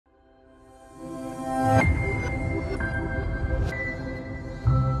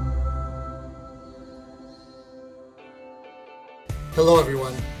Hello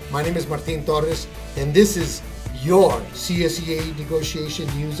everyone, my name is Martin Torres and this is your CSEA negotiation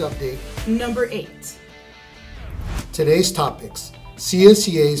news update. Number 8. Today's topics: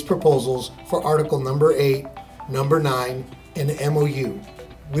 CSEA's proposals for Article Number 8, Number 9, and MOU.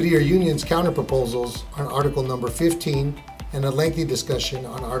 Whittier Union's counterproposals on Article Number 15 and a lengthy discussion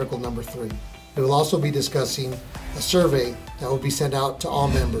on Article Number 3. We will also be discussing a survey that will be sent out to all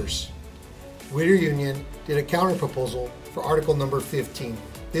members. Whittier Union did a counterproposal for Article Number 15.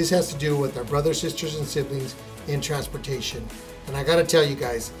 This has to do with our brothers, sisters, and siblings in transportation. And I gotta tell you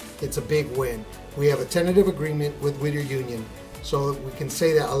guys, it's a big win. We have a tentative agreement with Whittier Union, so we can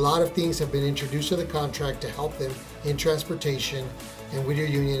say that a lot of things have been introduced to the contract to help them in transportation, and Whittier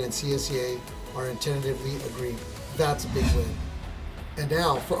Union and CSEA are tentatively agreed. That's a big win. And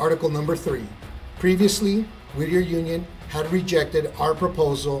now for Article Number 3. Previously, Whittier Union had rejected our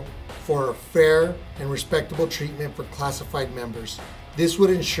proposal for fair and respectable treatment for classified members. This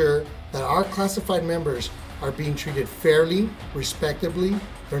would ensure that our classified members are being treated fairly, respectably,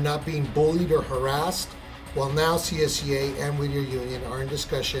 they're not being bullied or harassed. Well, now CSEA and Whittier Union are in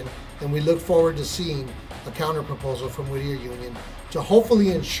discussion, and we look forward to seeing a counterproposal from Whittier Union to hopefully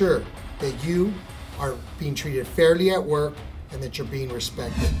ensure that you are being treated fairly at work and that you're being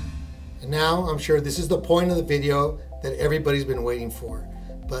respected. And now I'm sure this is the point of the video that everybody's been waiting for,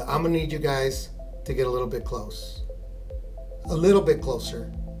 but I'm gonna need you guys to get a little bit close. A little bit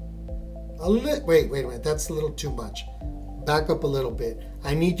closer. Wait a minute, that's a little too much. Back up a little bit.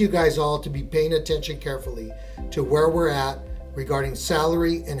 I need you guys all to be paying attention carefully to where we're at regarding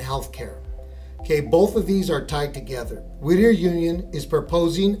salary and health care. Okay, both of these are tied together. Whittier Union is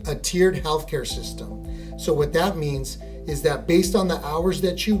proposing a tiered healthcare system. So what that means is that based on the hours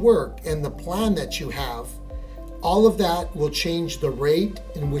that you work and the plan that you have, all of that will change the rate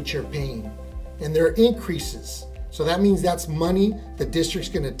in which you're paying. And there are increases. So that means that's money the district's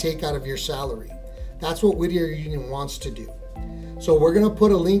gonna take out of your salary. That's what Whittier Union wants to do. So we're gonna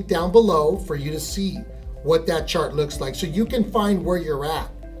put a link down below for you to see what that chart looks like, so you can find where you're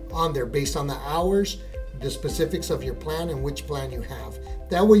at on there based on the hours, the specifics of your plan and which plan you have.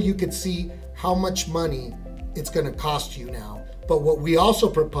 That way you can see how much money it's gonna cost you now. But what we also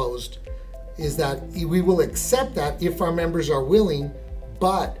proposed is that we will accept that if our members are willing,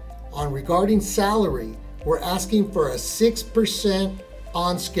 but on regarding salary, we're asking for a 6%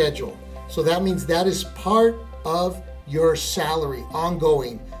 on schedule. So that means that is part of your salary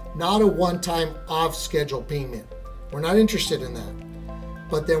ongoing, not a one-time off schedule payment. We're not interested in that.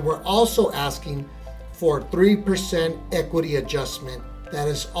 But then we're also asking for 3% equity adjustment that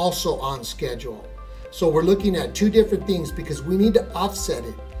is also on schedule. So we're looking at two different things because we need to offset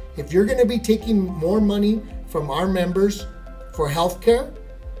it. If you're gonna be taking more money from our members for healthcare,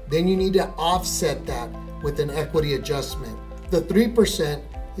 then you need to offset that with an equity adjustment. The 3%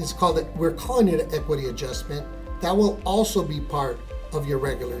 is we're calling it an equity adjustment. That will also be part of your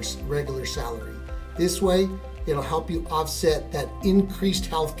regular salary. This way, it'll help you offset that increased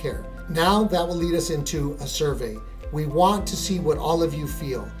healthcare. Now that will lead us into a survey. We want to see what all of you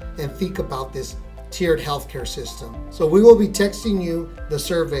feel and think about this tiered healthcare system. So we will be texting you the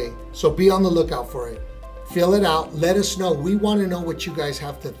survey, so be on the lookout for it. Fill it out, let us know. We want to know what you guys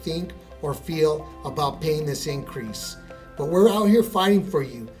have to think or feel about paying this increase. But we're out here fighting for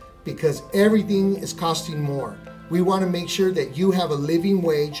you because everything is costing more. We want to make sure that you have a living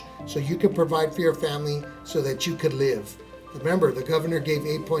wage so you can provide for your family so that you could live. Remember, the governor gave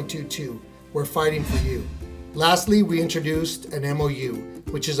 8.22. We're fighting for you. Lastly, we introduced an MOU,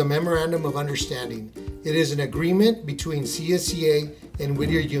 which is a Memorandum of Understanding. It is an agreement between CSEA and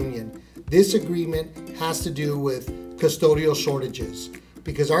Whittier Union. This agreement has to do with custodial shortages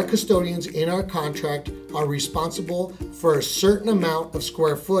because our custodians in our contract are responsible for a certain amount of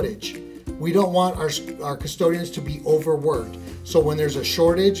square footage. We don't want our custodians to be overworked. So when there's a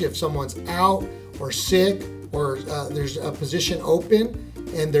shortage, if someone's out or sick or there's a position open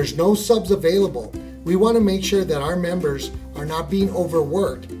and there's no subs available, we want to make sure that our members are not being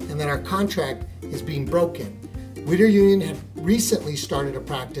overworked and that our contract is being broken. Whittier Union had recently started a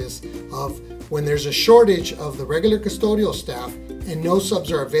practice of when there's a shortage of the regular custodial staff and no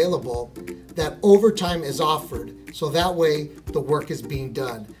subs are available, that overtime is offered. So that way the work is being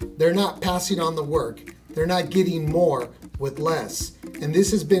done. They're not passing on the work. They're not getting more with less. And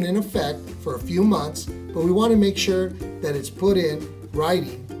this has been in effect for a few months, but we want to make sure that it's put in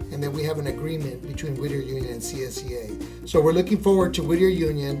writing and that we have an agreement between Whittier Union and CSEA. So we're looking forward to Whittier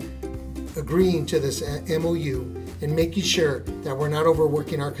Union agreeing to this MOU and making sure that we're not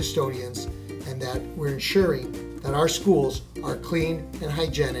overworking our custodians and that we're ensuring that our schools are clean and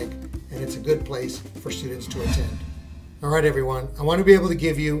hygienic and it's a good place for students to attend. All right, everyone, I want to be able to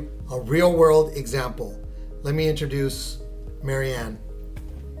give you a real world example. Let me introduce Marianne.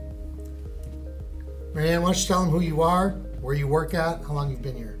 Marianne, why don't you tell them who you are, where you work at, how long you've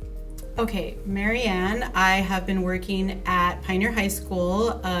been here? Okay, Marianne, I have been working at Pioneer High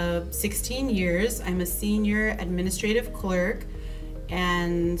School 16 years. I'm a senior administrative clerk,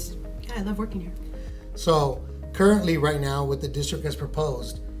 and yeah, I love working here. So currently right now what the district has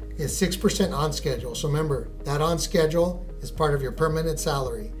proposed is 6% on schedule. So remember, that on schedule is part of your permanent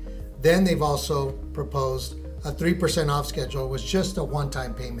salary. Then they've also proposed a 3% off schedule, which is just a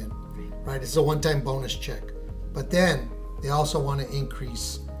one-time payment, right? It's a one-time bonus check. But then they also want to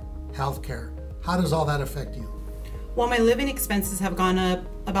increase healthcare. How does all that affect you? Well, my living expenses have gone up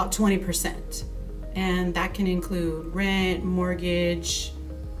about 20%, and that can include rent, mortgage,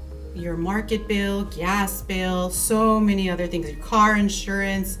 your market bill, gas bill, so many other things, your car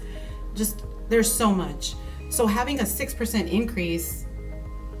insurance, just there's so much. So having a 6% increase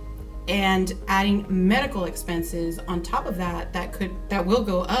and adding medical expenses on top of that, that will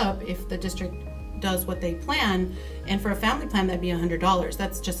go up if the district does what they plan. And for a family plan, that'd be $100.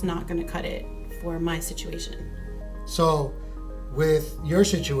 That's just not going to cut it for my situation. So with your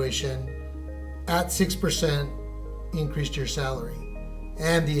situation, at 6% increased your salary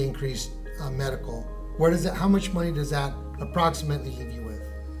and the increased medical, how much money does that approximately leave you with?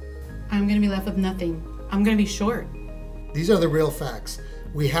 I'm going to be left with nothing. I'm going to be short. These are the real facts.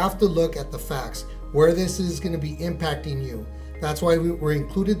 We have to look at the facts, where this is going to be impacting you. That's why we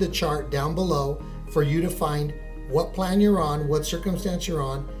included the chart down below for you to find what plan you're on, what circumstance you're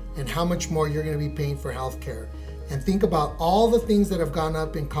on, and how much more you're going to be paying for health care. And think about all the things that have gone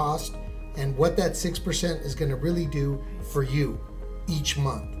up in cost and what that 6% is going to really do for you each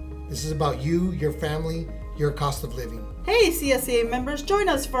month. This is about you, your family, your cost of living. Hey CSEA members, join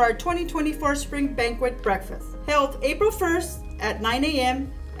us for our 2024 Spring Banquet Breakfast, held April 1st at 9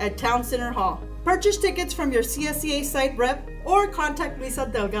 a.m. at Town Center Hall. Purchase tickets from your CSEA site rep or contact Lisa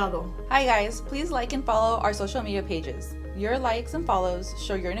Delgado. Hi guys, please like and follow our social media pages. Your likes and follows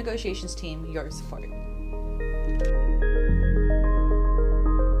show your negotiations team your support.